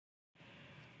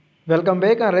Welcome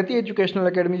back on Reti Educational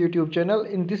Academy YouTube channel.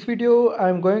 In this video, I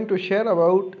am going to share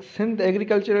about Sindh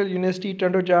Agricultural University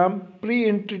Tandojam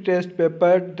pre-entry test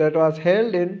paper that was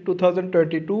held in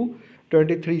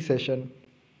 2022-23 session.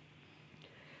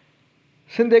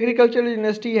 Sindh Agricultural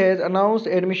University has announced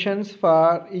admissions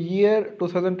for year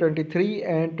 2023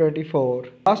 and 24.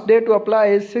 Last day to apply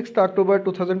is 6th October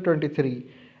 2023.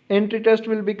 Entry test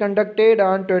will be conducted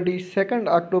on 22nd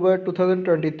October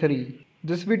 2023.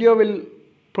 This video will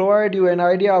provide you an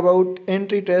idea about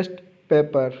entry test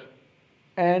paper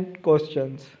and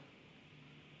questions.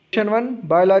 Question 1,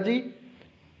 Biology.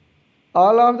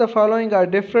 All of the following are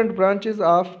different branches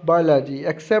of biology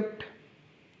except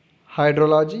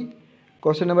hydrology.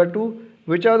 Question number 2,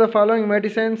 which of the following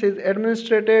medicines is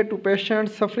administered to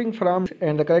patients suffering from,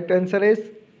 and the correct answer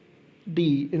is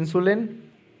D, insulin.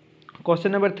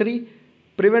 Question number 3,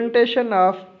 prevention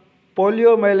of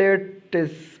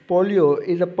poliomyelitis. Polio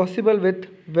is possible with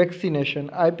vaccination,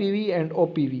 IPV and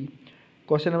OPV.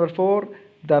 Question number 4,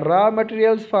 the raw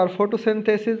materials for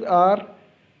photosynthesis are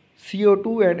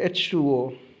CO2 and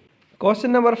H2O.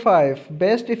 Question number 5,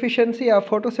 best efficiency of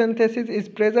photosynthesis is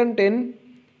present in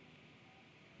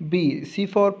B,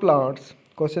 C4 plants.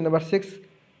 Question number 6,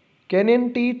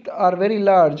 canine teeth are very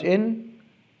large in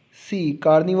C,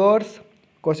 carnivores.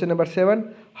 Question number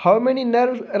 7, how many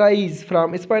nerves arise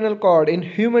from spinal cord in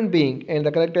human being? And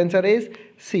the correct answer is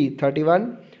C,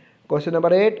 31. Question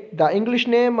number 8, the English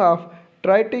name of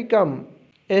Triticum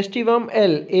aestivum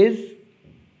L is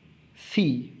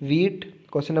C, wheat.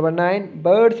 Question number 9,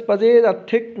 birds possess a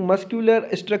thick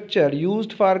muscular structure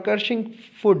used for crushing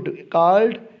food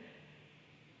called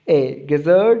A,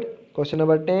 gizzard. Question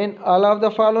number 10, all of the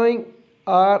following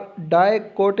are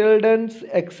dicotyledons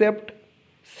except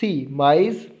C,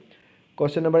 mice.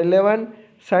 Question number 11,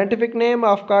 scientific name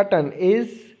of cotton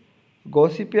is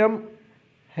Gossypium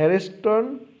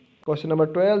hirsutum. Question number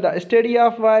 12, the study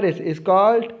of virus is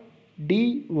called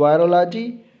D,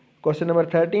 virology. Question number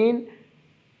 13,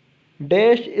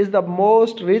 dash is the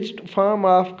most rigid form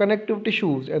of connective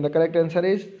tissues, and the correct answer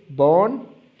is bone.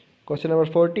 Question number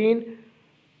 14,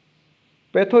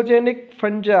 pathogenic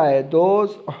fungi,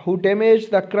 those who damage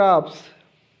the crops,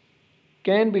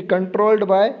 can be controlled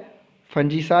by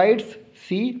fungicides,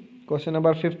 C. Question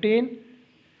number 15,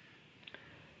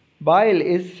 bile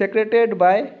is secreted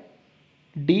by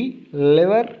D,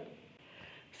 liver.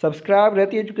 Subscribe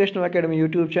Reti Educational Academy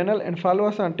YouTube channel and follow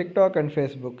us on TikTok and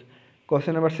Facebook.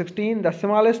 Question number 16, the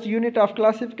smallest unit of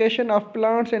classification of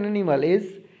plants and animal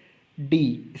is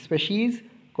D, species.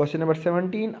 Question number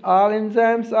 17, all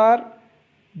enzymes are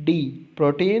D,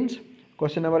 proteins.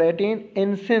 Question number 18,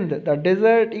 in Sindh, the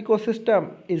desert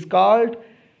ecosystem is called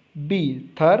B,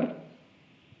 thar.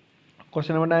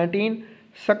 Question number 19,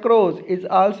 sucrose is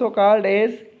also called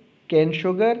as cane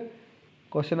sugar.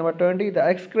 Question number 20, the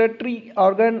excretory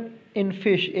organ in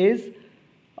fish is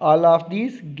all of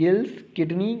these: gills,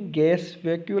 kidney, gas,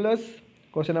 vacuolus.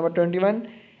 Question number 21,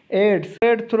 AIDS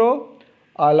spread through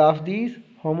all of these: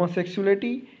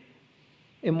 homosexuality,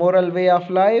 immoral way of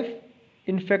life,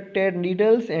 infected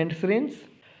needles and syringes.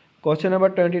 Question number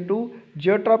 22,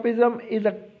 geotropism is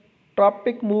a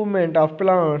tropic movement of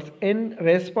plants in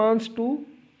response to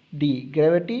D,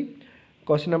 gravity.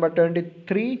 Question number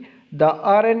 23, the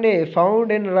RNA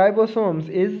found in ribosomes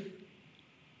is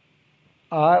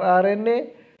rRNA.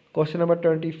 Question number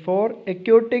 24,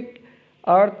 aquatic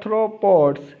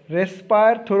arthropods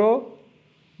respire through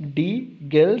D,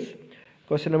 gills.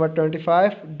 Question number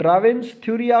 25, Darwin's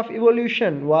theory of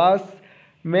evolution was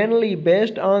mainly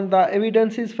based on the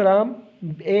evidences from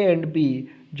A and B,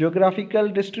 geographical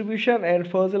distribution and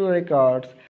fossil records.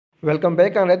 Welcome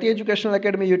back on Reti Educational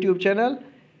Academy YouTube channel.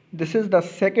 This is the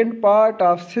second part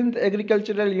of Sindh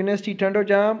Agricultural University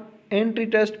Tandojam entry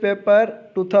test paper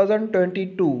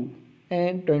 2022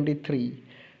 and 23.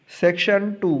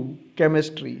 Section 2,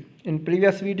 chemistry. In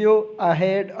previous video, I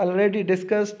had already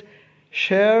discussed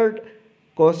shared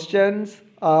questions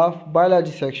of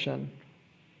biology section.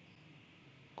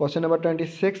 Question number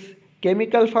 26,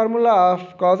 chemical formula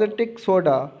of caustic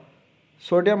soda,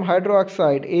 sodium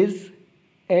hydroxide, is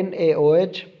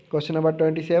NaOH. Question number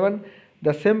 27,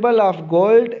 the symbol of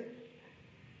gold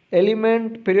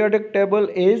element periodic table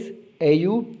is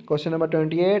Au. Question number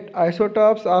 28,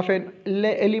 isotopes of an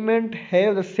element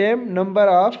have the same number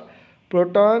of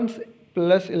protons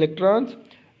plus electrons.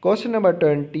 Question number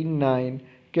 29,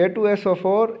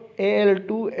 K2SO4,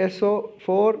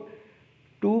 Al2SO4,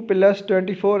 2 plus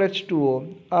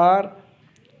 24H2O are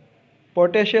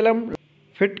potassium.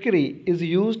 𝘊𝒈𝘂 is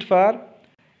used for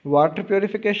water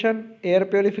purification, air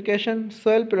purification,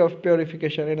 soil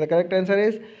purification, and the correct answer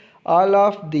is all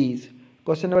of these.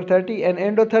 Question number 30. An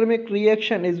endothermic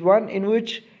reaction is one in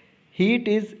which heat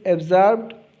is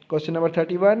absorbed. Question number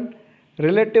 31.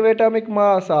 Relative atomic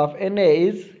mass of Na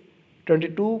is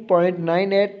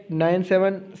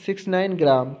 22.989769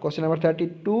 gram. Question number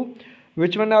 32.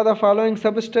 Which one of the following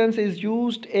substance is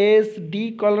used as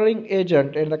decoloring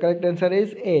agent? And the correct answer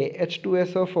is A.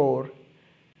 H2SO4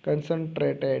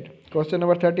 concentrated. Question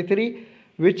number 33.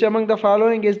 Which among the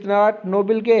following is not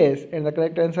noble gas? And the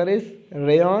correct answer is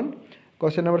rayon.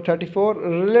 Question number 34.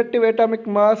 Relative atomic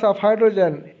mass of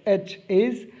hydrogen H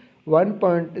is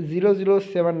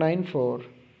 1.00794.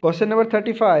 Question number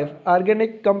 35.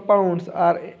 Organic compounds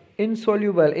are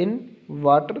insoluble in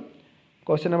water.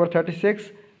 Question number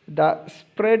 36. The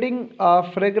spreading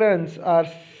of fragrance or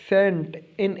scent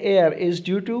in air is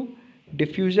due to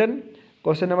diffusion.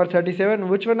 Question number 37.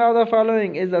 Which one of the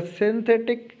following is a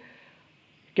synthetic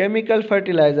chemical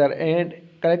fertilizer? And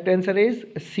correct answer is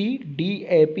C.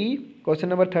 DAP. Question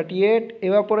number 38.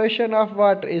 Evaporation of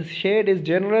water is shade is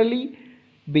generally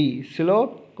B.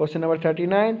 Slow. Question number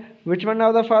 39. Which one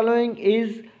of the following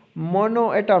is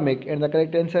monoatomic? And the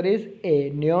correct answer is A.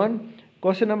 Neon.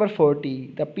 Question number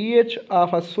 40. The pH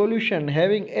of a solution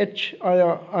having H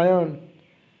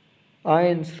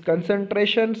ions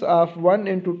concentrations of 1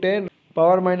 into 10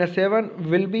 power minus 7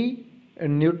 will be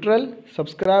neutral.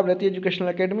 Subscribe Reti Educational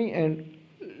Academy and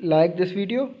like this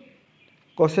video.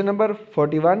 Question number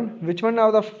 41. Which one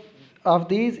of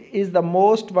these is the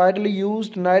most widely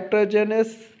used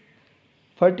nitrogenous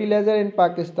fertilizer in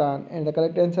Pakistan? And the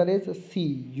correct answer is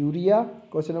C. Urea.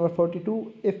 Question number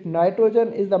 42. If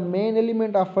nitrogen is the main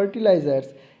element of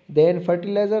fertilizers, then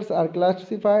fertilizers are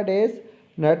classified as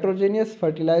nitrogenous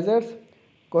fertilizers.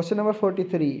 Question number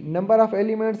 43. Number of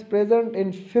elements present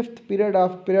in fifth period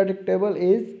of periodic table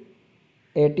is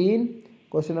 18.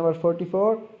 Question number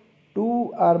 44.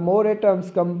 Two or more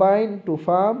atoms combine to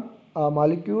form a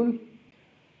molecule.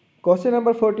 Question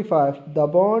number 45. The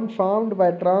bond formed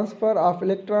by transfer of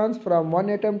electrons from one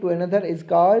atom to another is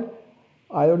called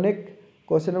ionic.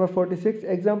 Question number 46.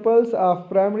 Examples of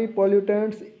primary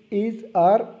pollutants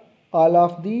are all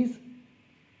of these.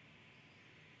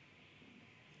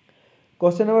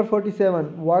 Question number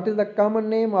 47. What is the common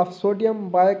name of sodium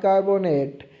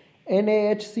bicarbonate?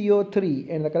 NaHCO3.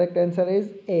 And the correct answer is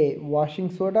A. Washing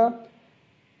soda.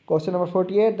 Question number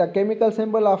 48. The chemical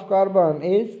symbol of carbon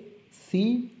is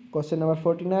C. Question number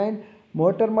 49.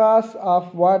 Molar mass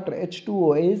of water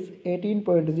H2O is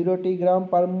 18.0 gram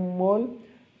per mole.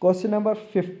 Question number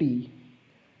 50.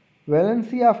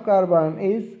 Valency of carbon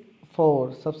is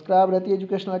 4. Subscribe Reti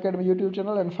Educational Academy YouTube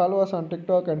channel and follow us on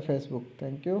TikTok and Facebook.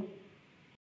 Thank you.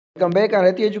 Welcome back on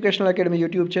Reti Educational Academy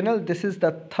YouTube channel. This is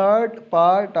the third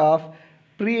part of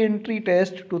pre-entry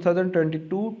test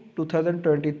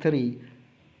 2022-2023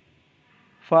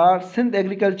 for Sindh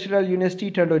Agricultural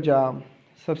University Tandojam.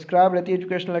 Subscribe Reti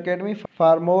Educational Academy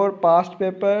for more past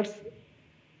papers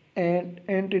and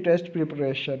entry test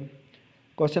preparation.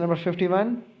 Question number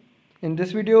 51. In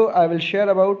this video I will share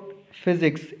about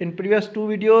physics. In previous two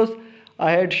videos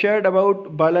I had shared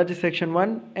about biology section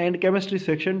 1 and chemistry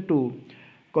section 2.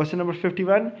 Question number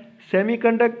 51.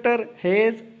 Semiconductor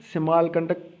has small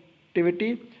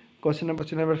conductivity. Question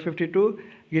number 52.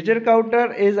 Geiger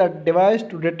counter is a device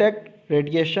to detect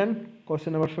radiation.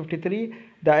 Question number 53.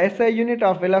 The SI unit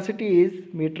of velocity is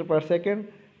meter per second.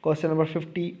 Question number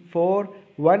 54.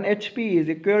 1 HP is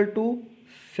equal to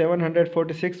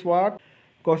 746 watt.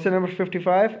 Question number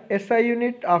 55. SI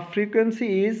unit of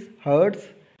frequency is hertz.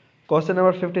 Question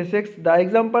number 56. The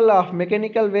example of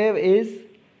mechanical wave is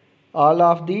all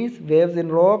of these: waves in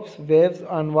ropes, waves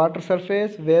on water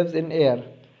surface, waves in air.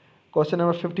 Question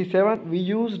number 57. We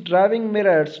use driving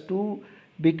mirrors to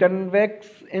be convex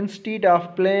instead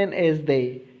of plane as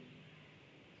they,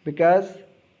 because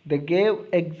they gave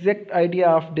exact idea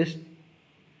of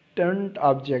distant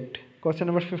object. Question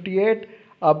number 58.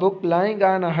 A book lying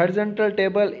on a horizontal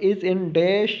table is in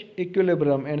dash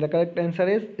equilibrium, and the correct answer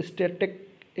is static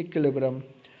equilibrium.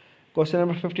 Question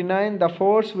number 59. The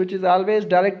force which is always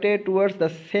directed towards the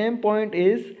same point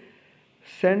is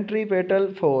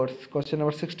centripetal force. Question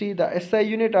number 60. The SI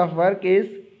unit of work is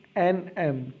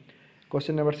Nm.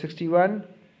 Question number 61.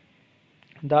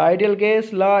 The ideal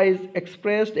gas law is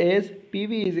expressed as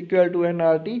PV is equal to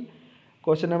nRT.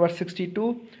 Question number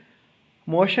 62.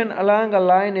 Motion along a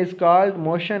line is called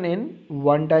motion in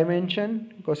one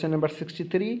dimension. Question number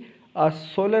 63. A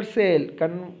solar cell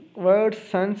converts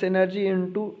sun's energy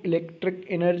into electric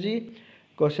energy.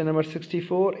 Question number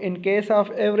 64. In case of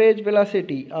average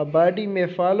velocity, a body may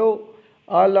follow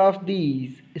all of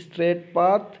these: straight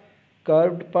path,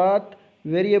 curved path,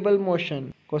 variable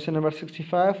motion. Question number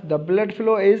 65. The blood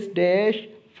flow is dash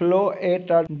flow at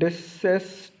a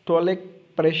disystolic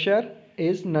pressure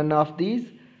is none of these.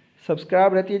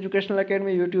 Subscribe Reti Educational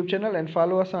Academy YouTube channel and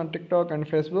follow us on TikTok and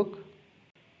Facebook.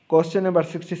 Question number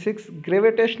 66.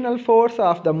 Gravitational force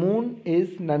of the moon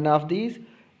is none of these.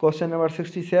 Question number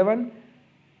 67.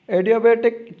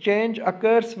 Adiabatic change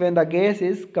occurs when the gas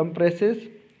is compressed.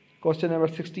 Question number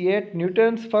 68.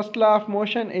 Newton's first law of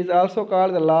motion is also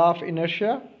called the law of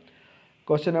inertia.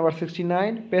 Question number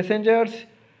 69. Passengers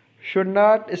should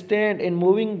not stand in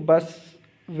moving bus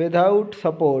without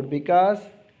support because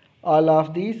all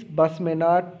of these: bus may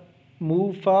not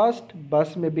move fast,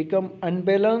 bus may become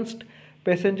unbalanced,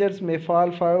 passengers may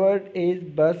fall forward as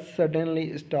bus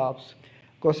suddenly stops.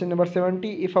 Question number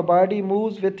 70. If a body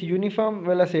moves with uniform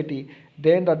velocity,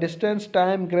 then the distance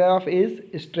time graph is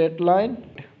straight line.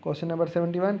 Question number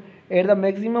 71. At the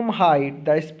maximum height,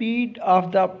 the speed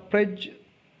of the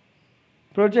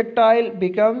projectile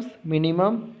becomes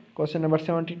minimum. Question number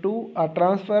 72. A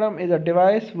transformer is a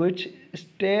device which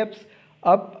steps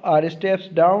up or steps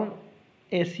down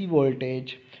AC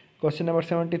voltage. Question number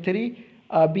 73.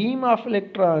 A beam of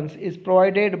electrons is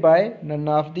provided by none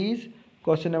of these.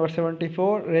 Question number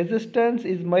 74. Resistance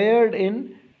is measured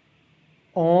in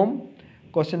ohm.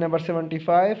 Question number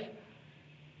 75.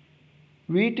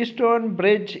 Wheatstone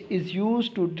bridge is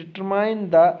used to determine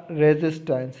the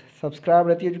resistance. Subscribe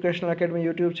Reti Educational Academy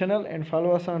YouTube channel and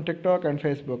follow us on TikTok and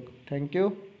Facebook. Thank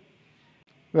you.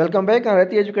 Welcome back on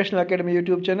Reti Educational Academy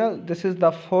YouTube channel. This is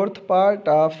the fourth part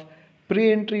of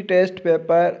pre-entry test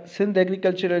paper Sindh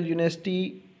Agricultural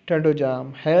University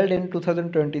Tandojam held in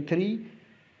 2023.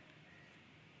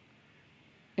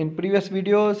 In previous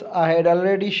videos, I had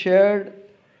already shared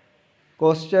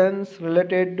questions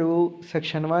related to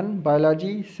Section 1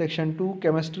 Biology, Section 2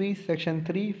 Chemistry, Section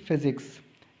 3 Physics.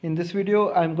 In this video,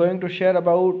 I am going to share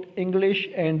about English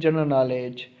and General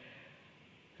Knowledge.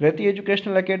 Reti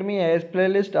Educational Academy has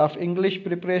playlist of English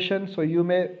preparation, so you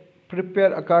may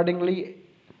prepare accordingly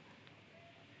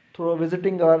through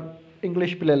visiting our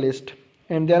English playlist.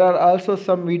 And there are also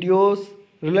some videos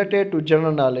related to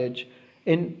General Knowledge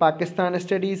in Pakistan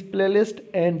Studies playlist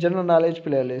and General Knowledge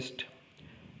playlist.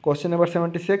 Question number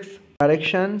 76.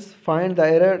 Directions. Find the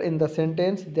error in the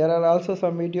sentence. There are also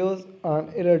some videos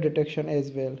on error detection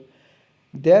as well.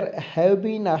 There have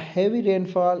been a heavy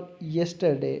rainfall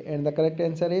yesterday, and the correct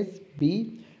answer is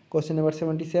B. Question number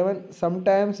 77.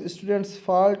 Sometimes students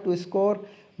fall to score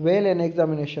well in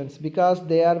examinations because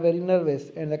they are very nervous,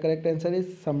 and the correct answer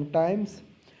is sometimes.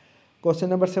 Question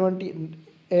number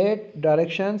 78.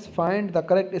 Directions. Find the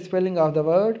correct spelling of the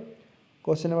word.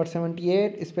 Question number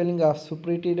 78. Spelling of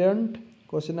superintendent.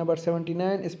 Question number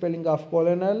 79. Spelling of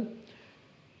colonel.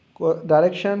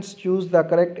 Directions. Choose the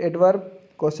correct adverb.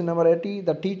 Question number 80.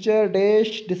 The teacher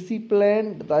dash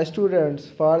disciplined the students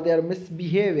for their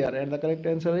misbehavior, and the correct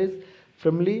answer is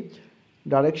firmly.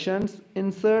 Directions.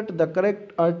 Insert the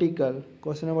correct article.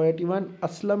 Question number 81.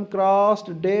 Aslam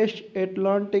crossed dash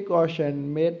Atlantic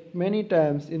Ocean many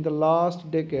times in the last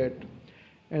decade,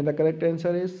 and the correct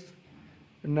answer is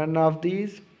none of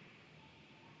these.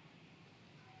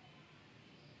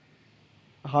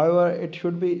 However, it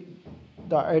should be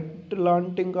the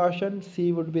Atlantic Ocean.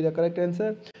 C would be the correct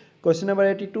answer. Question number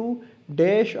 82.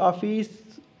 Dash office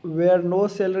where no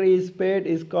salary is paid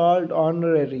is called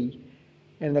honorary,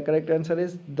 and the correct answer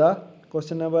is the.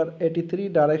 Question number 83.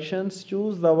 Directions.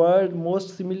 Choose the word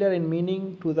most similar in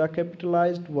meaning to the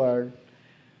capitalized word,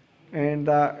 and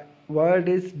the word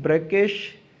is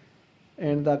brackish,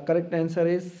 and the correct answer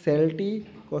is salty.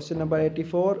 Question number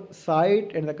 84.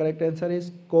 Cite, and the correct answer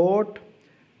is quote.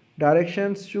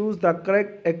 Directions. Choose the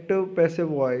correct active passive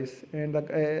voice, and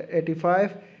the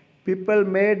 85. People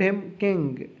made him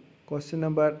king. Question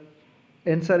number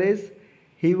answer is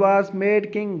he was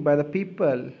made king by the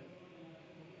people.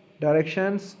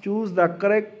 Directions. Choose the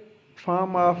correct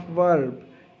form of verb.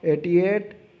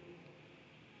 88.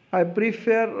 I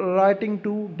prefer writing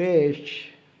to dash,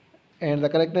 and the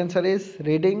correct answer is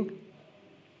reading.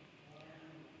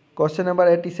 Question number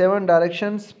 87.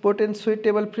 Directions. Put in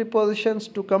suitable prepositions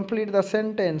to complete the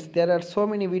sentence. There are so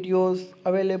many videos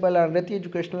available on Reti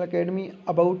Educational Academy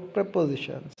about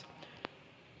prepositions.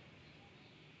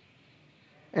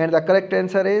 And the correct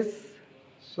answer is,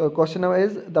 so question number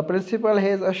is, the principal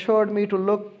has assured me to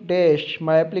look dash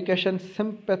my application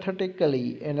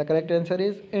sympathetically, and the correct answer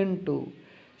is into.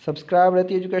 Subscribe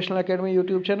Reti Educational Academy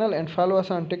YouTube channel and follow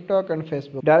us on TikTok and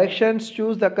Facebook. Directions.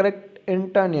 Choose the correct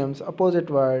antonyms, opposite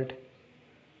word.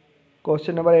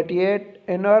 Question number 88.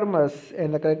 Enormous,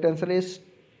 and the correct answer is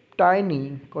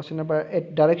tiny. Question number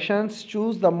 8. Directions.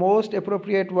 Choose the most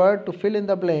appropriate word to fill in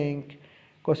the blank,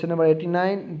 Question number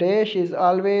 89. Dash is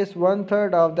always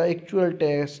 1/3 of the actual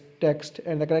text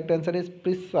and the correct answer is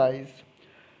precise.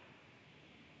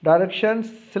 Directions: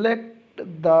 select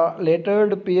the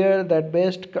lettered pair that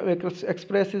best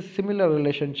expresses similar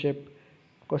relationship.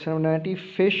 Question number 90.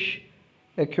 Fish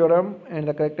aquarium and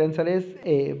the correct answer is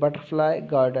A. Butterfly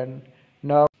garden.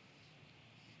 Now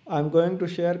I'm going to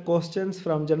share questions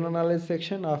from general knowledge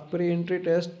section of pre-entry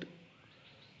test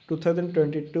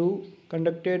 2022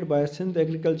 conducted by Sindh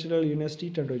Agricultural University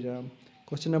Tandojam.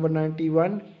 Question number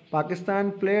 91.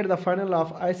 Pakistan played the final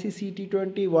of ICC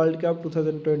T20 World Cup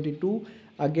 2022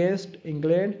 against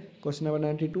England. Question number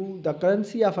 92. The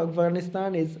currency of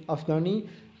Afghanistan is Afghani.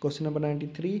 Question number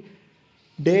 93.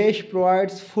 Dash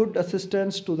provides food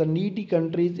assistance to the needy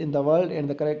countries in the world and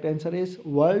the correct answer is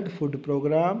World Food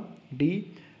Program. D.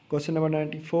 Question number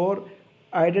 94.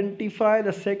 Identify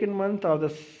the second month of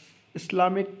the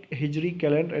Islamic Hijri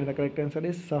calendar and the correct answer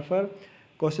is Safar.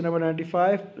 Question number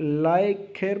 95.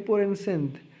 Like Khairpur in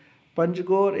Sindh,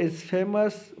 Panjgore is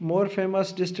more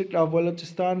famous district of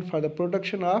Balochistan for the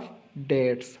production of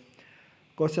dates.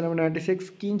 Question number 96.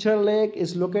 𝘘𝘶𝘶𝘦𝘃𝘓 Lake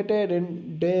is located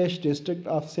in Dash district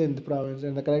of Sindh province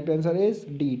and the correct answer is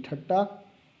D. Thatta.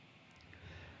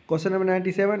 Question number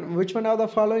 97. Which one of the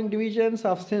following divisions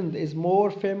of Sindh is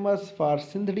more famous for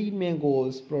Sindhi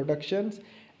mangoes productions?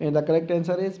 And the correct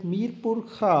answer is Mirpur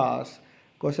Khas.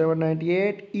 Question number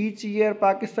 98. Each year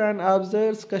Pakistan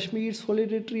observes Kashmir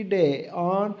Solidarity Day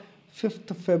on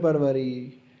 5th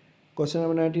February. Question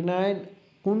number 99.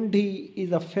 𝘘𝘶𝘶𝘦𝘃𝘓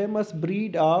is a famous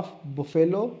breed of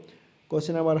buffalo.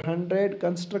 Question number 100.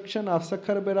 Construction of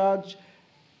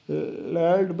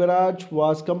𝘘𝘶𝘶𝘦𝘃𝘓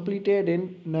was completed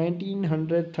in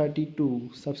 1932.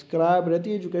 Subscribe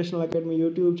Reti Educational Academy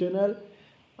YouTube channel.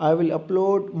 I will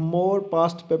upload more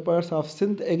past papers of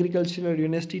Sindh Agricultural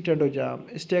University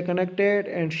Tandojam. Stay connected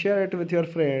and share it with your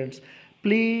friends.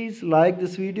 Please like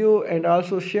this video and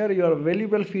also share your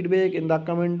valuable feedback in the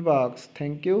comment box.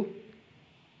 Thank you.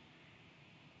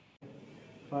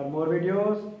 For more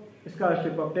videos,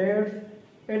 scholarship updates,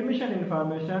 admission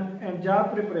information and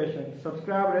job preparation,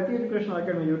 subscribe Reti Educational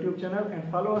Academy YouTube channel and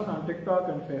follow us on TikTok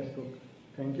and Facebook.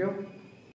 Thank you.